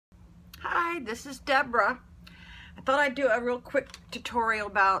Hi, this is Deborah. I thought I'd do a real quick tutorial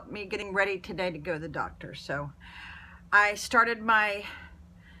about me getting ready today to go to the doctor. So I started my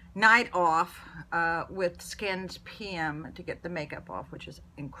night off with Skinn's PM to get the makeup off, which is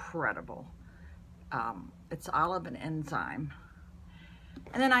incredible. It's olive and enzyme.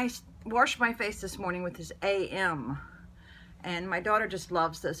 And then I washed my face this morning with this AM. And my daughter just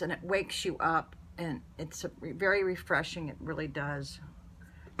loves this, and it wakes you up, and it's very refreshing. It really does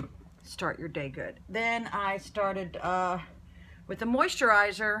start your day good. Then I started with the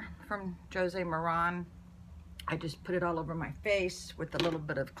moisturizer from Josie Maran. I just put it all over my face with a little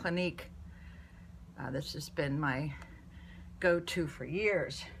bit of Clinque. This has been my go-to for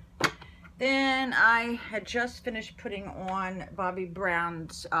years. Then I had just finished putting on Bobbi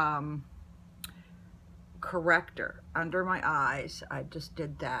Brown's corrector under my eyes. I just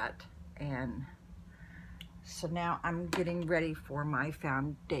did that, and so now I'm getting ready for my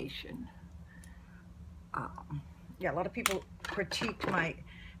foundation. Yeah, a lot of people critiqued my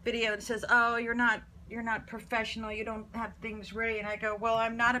video and says, "Oh, you're not professional. You don't have things ready." And I go, "Well,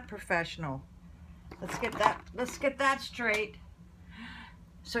 I'm not a professional. Let's get that straight."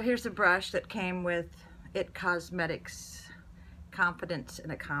 So here's the brush that came with It Cosmetics Confidence in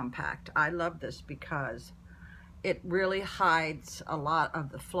a Compact. I love this because it really hides a lot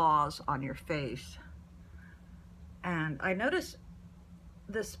of the flaws on your face. And I noticed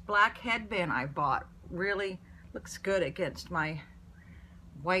this black headband I bought really looks good against my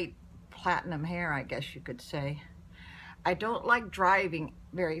white platinum hair, I guess you could say. I don't like driving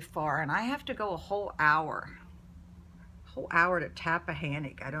very far, and I have to go a whole hour to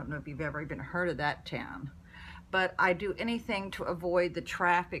Tappahannock. I don't know if you've ever even heard of that town, but I do anything to avoid the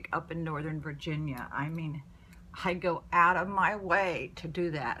traffic up in Northern Virginia. I mean, I go out of my way to do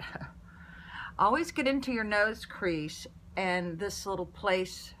that. Always get into your nose crease and this little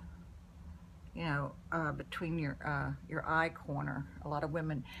place, you know, between your eye corner. A lot of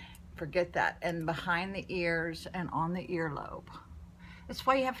women forget that, and behind the ears and on the earlobe. That's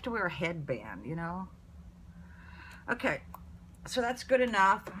why you have to wear a headband, you know. Okay, so that's good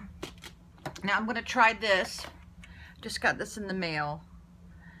enough. Now I'm going to try this. Just got this in the mail.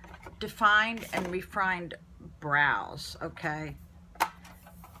 Defined and Refined Brows, okay?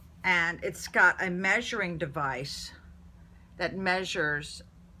 And it's got a measuring device that measures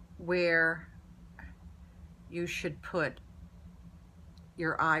where you should put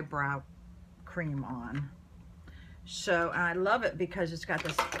your eyebrow cream on. So, and I love it because it's got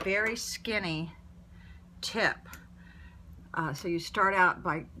this very skinny tip. So you start out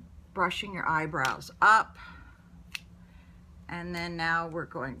by brushing your eyebrows up, and then now we're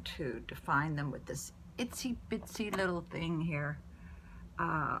going to define them with this itsy bitsy little thing here.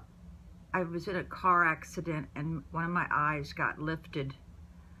 I was in a car accident and one of my eyes got lifted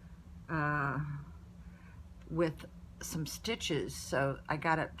with some stitches, so I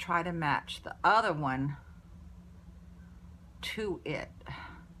gotta try to match the other one to it,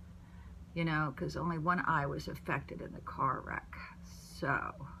 you know, because only one eye was affected in the car wreck.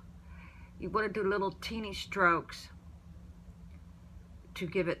 So you want to do little teeny strokes to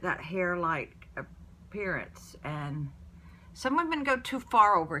give it that hair-like appearance. And some women go too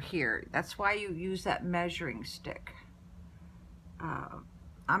far over here. That's why you use that measuring stick.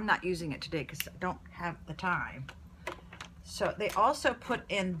 I'm not using it today because I don't have the time. So they also put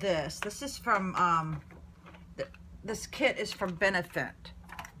in this. This is from, this kit is from Benefit,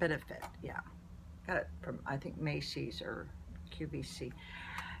 yeah. Got it from, I think, Macy's or QVC.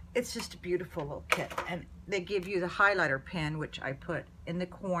 It's just a beautiful little kit. And they give you the highlighter pen, which I put in the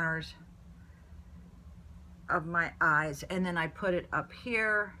corners of my eyes, and then I put it up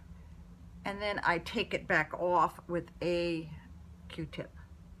here, and then I take it back off with a Q-tip.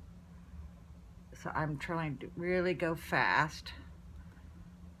 So I'm trying to really go fast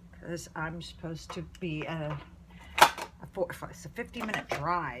because I'm supposed to be it's a 50-minute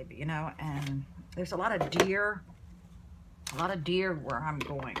drive, you know, and there's a lot of deer where I'm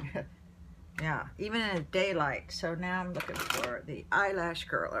going. Yeah, even in the daylight. So now I'm looking for the eyelash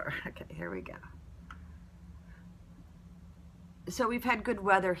curler. Okay, here we go. So we've had good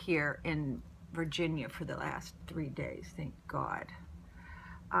weather here in Virginia for the last 3 days, thank God.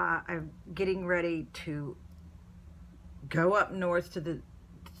 I'm getting ready to go up north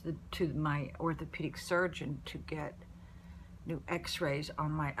to my orthopedic surgeon to get new x-rays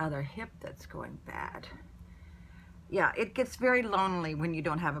on my other hip that's going bad. Yeah, it gets very lonely when you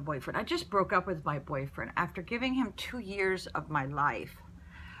don't have a boyfriend. I just broke up with my boyfriend after giving him 2 years of my life.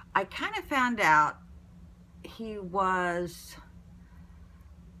 I kind of found out he was,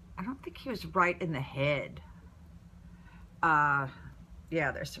 I don't think he was right in the head.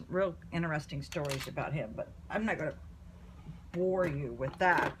 yeah, there's some real interesting stories about him, but I'm not going to bore you with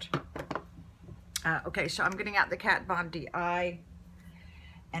that. Okay, so I'm getting out the Kat Von D eye,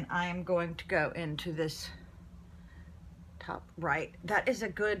 and I am going to go into this top right. That is a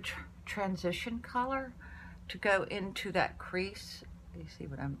good transition color to go into that crease. You see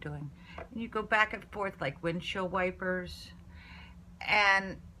what I'm doing? And you go back and forth like windshield wipers.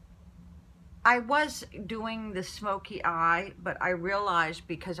 And I was doing the smoky eye, but I realized,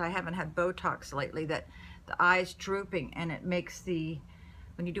 because I haven't had Botox lately, that the eye's drooping, and it makes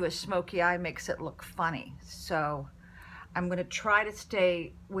when you do a smoky eye, makes it look funny. So I'm going to try to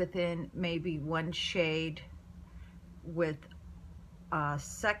stay within maybe one shade with a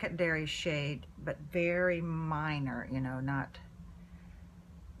secondary shade, but very minor, you know, not,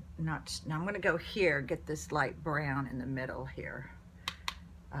 now I'm going to go here, get this light brown in the middle here,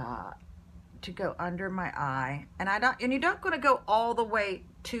 to go under my eye. And you're not going to go all the way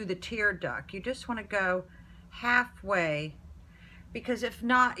to the tear duct. You just want to go halfway, because if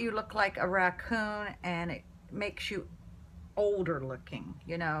not, you look like a raccoon, and it makes you older looking,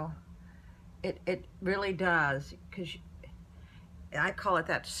 you know. It really does, because I call it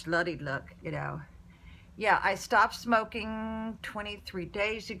that slutty look, you know. Yeah, I stopped smoking 23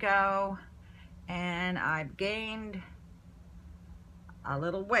 days ago, and I've gained a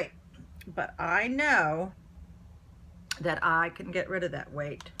little weight. But I know that I can get rid of that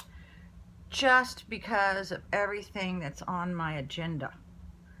weight just because of everything that's on my agenda.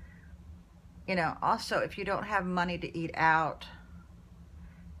 You know, also, if you don't have money to eat out,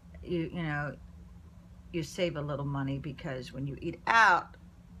 you know, you save a little money, because when you eat out,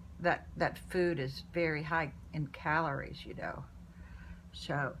 that food is very high in calories, you know.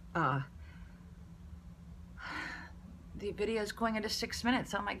 So, the video is going into 6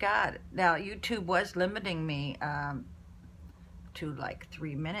 minutes. Oh my God. Now, YouTube was limiting me to like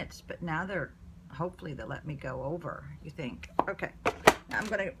 3 minutes, but now hopefully they'll let me go over, you think. Okay, now I'm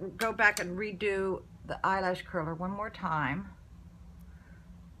gonna go back and redo the eyelash curler one more time.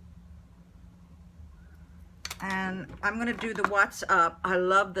 And I'm gonna do the What's Up. I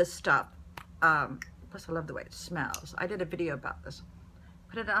love this stuff. Plus I love the way it smells. I did a video about this.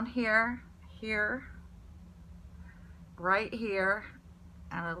 Put it on here, here, right here,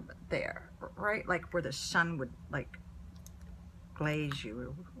 and a little bit there, right like where the sun would like glaze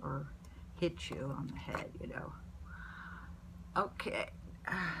you or hit you on the head, you know. Okay,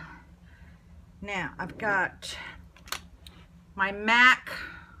 now I've got my MAC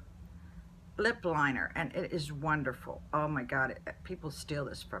lip liner, and it is wonderful. Oh my God, people steal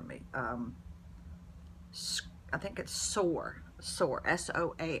this from me. I think it's Soar,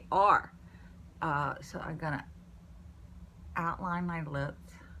 S-O-A-R. So I'm gonna outline my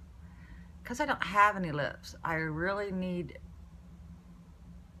lips, because I don't have any lips. I really need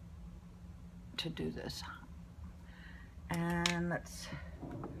to do this. And let's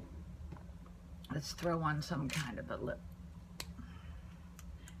throw on some kind of a lip.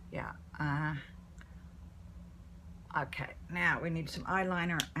 Yeah. Okay, now we need some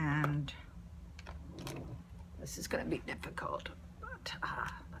eyeliner, and this is going to be difficult, but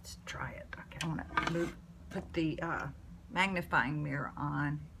let's try it. Okay, I want to put the magnifying mirror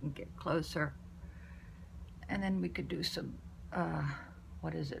on and get closer, and then we could do some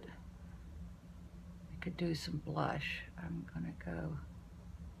what is it? We could do some blush. I'm gonna go.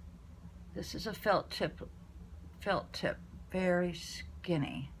 This is a felt tip, very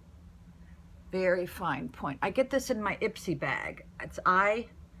skinny, very fine point. I get this in my Ipsy bag. It's IPSY,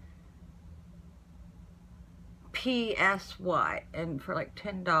 and for like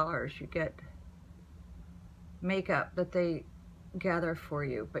 $10 you get makeup that they gather for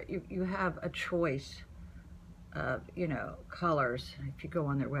you, but you have a choice of, you know, colors if you go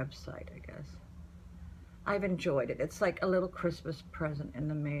on their website, I guess. I've enjoyed it. It's like a little Christmas present in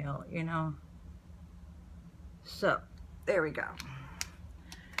the mail, you know. So there we go.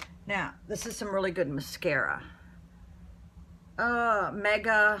 Now this is some really good mascara.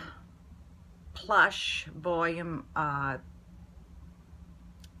 Mega Plush Volume.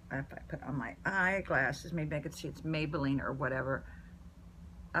 If I put on my eyeglasses, maybe I could see it's Maybelline or whatever.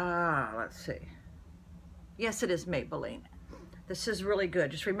 Let's see. Yes, it is Maybelline. This is really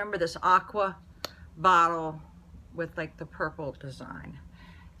good. Just remember this aqua bottle with like the purple design.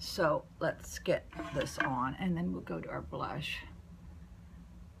 So let's get this on, and then we'll go to our blush.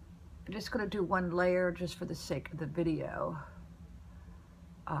 I'm just going to do one layer just for the sake of the video.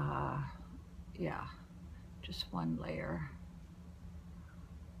 Yeah, just one layer.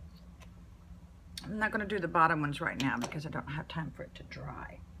 I'm not going to do the bottom ones right now because I don't have time for it to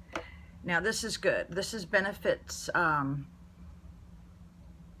dry. Now this is good. This is Benefit's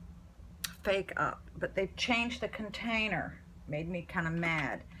fake up, but they've changed the container. Made me kind of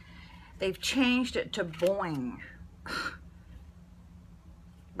mad. They've changed it to Boing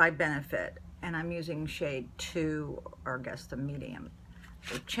by Benefit, and I'm using shade 2, or I guess the medium.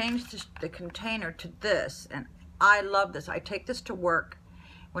 They've changed the container to this, and I love this. I take this to work.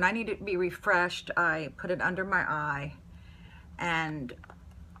 When I need it to be refreshed, I put it under my eye, and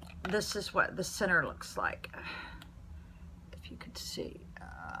this is what the center looks like. If you could see,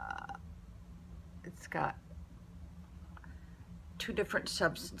 it's got 2 different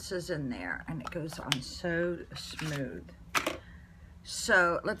substances in there, and it goes on so smooth.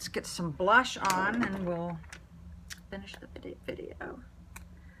 So let's get some blush on, and we'll finish the video.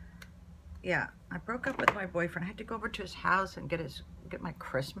 Yeah, I broke up with my boyfriend. I had to go over to his house and get my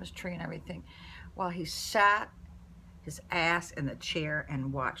Christmas tree and everything, while he sat his ass in the chair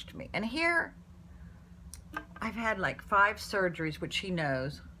and watched me. And here, I've had like 5 surgeries, which he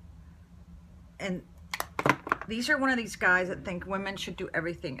knows, and these are one of these guys that think women should do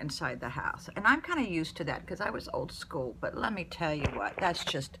everything inside the house. And I'm kind of used to that because I was old school. But let me tell you what, that's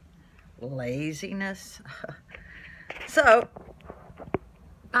just laziness. So,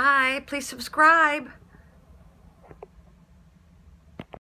 bye. Please subscribe.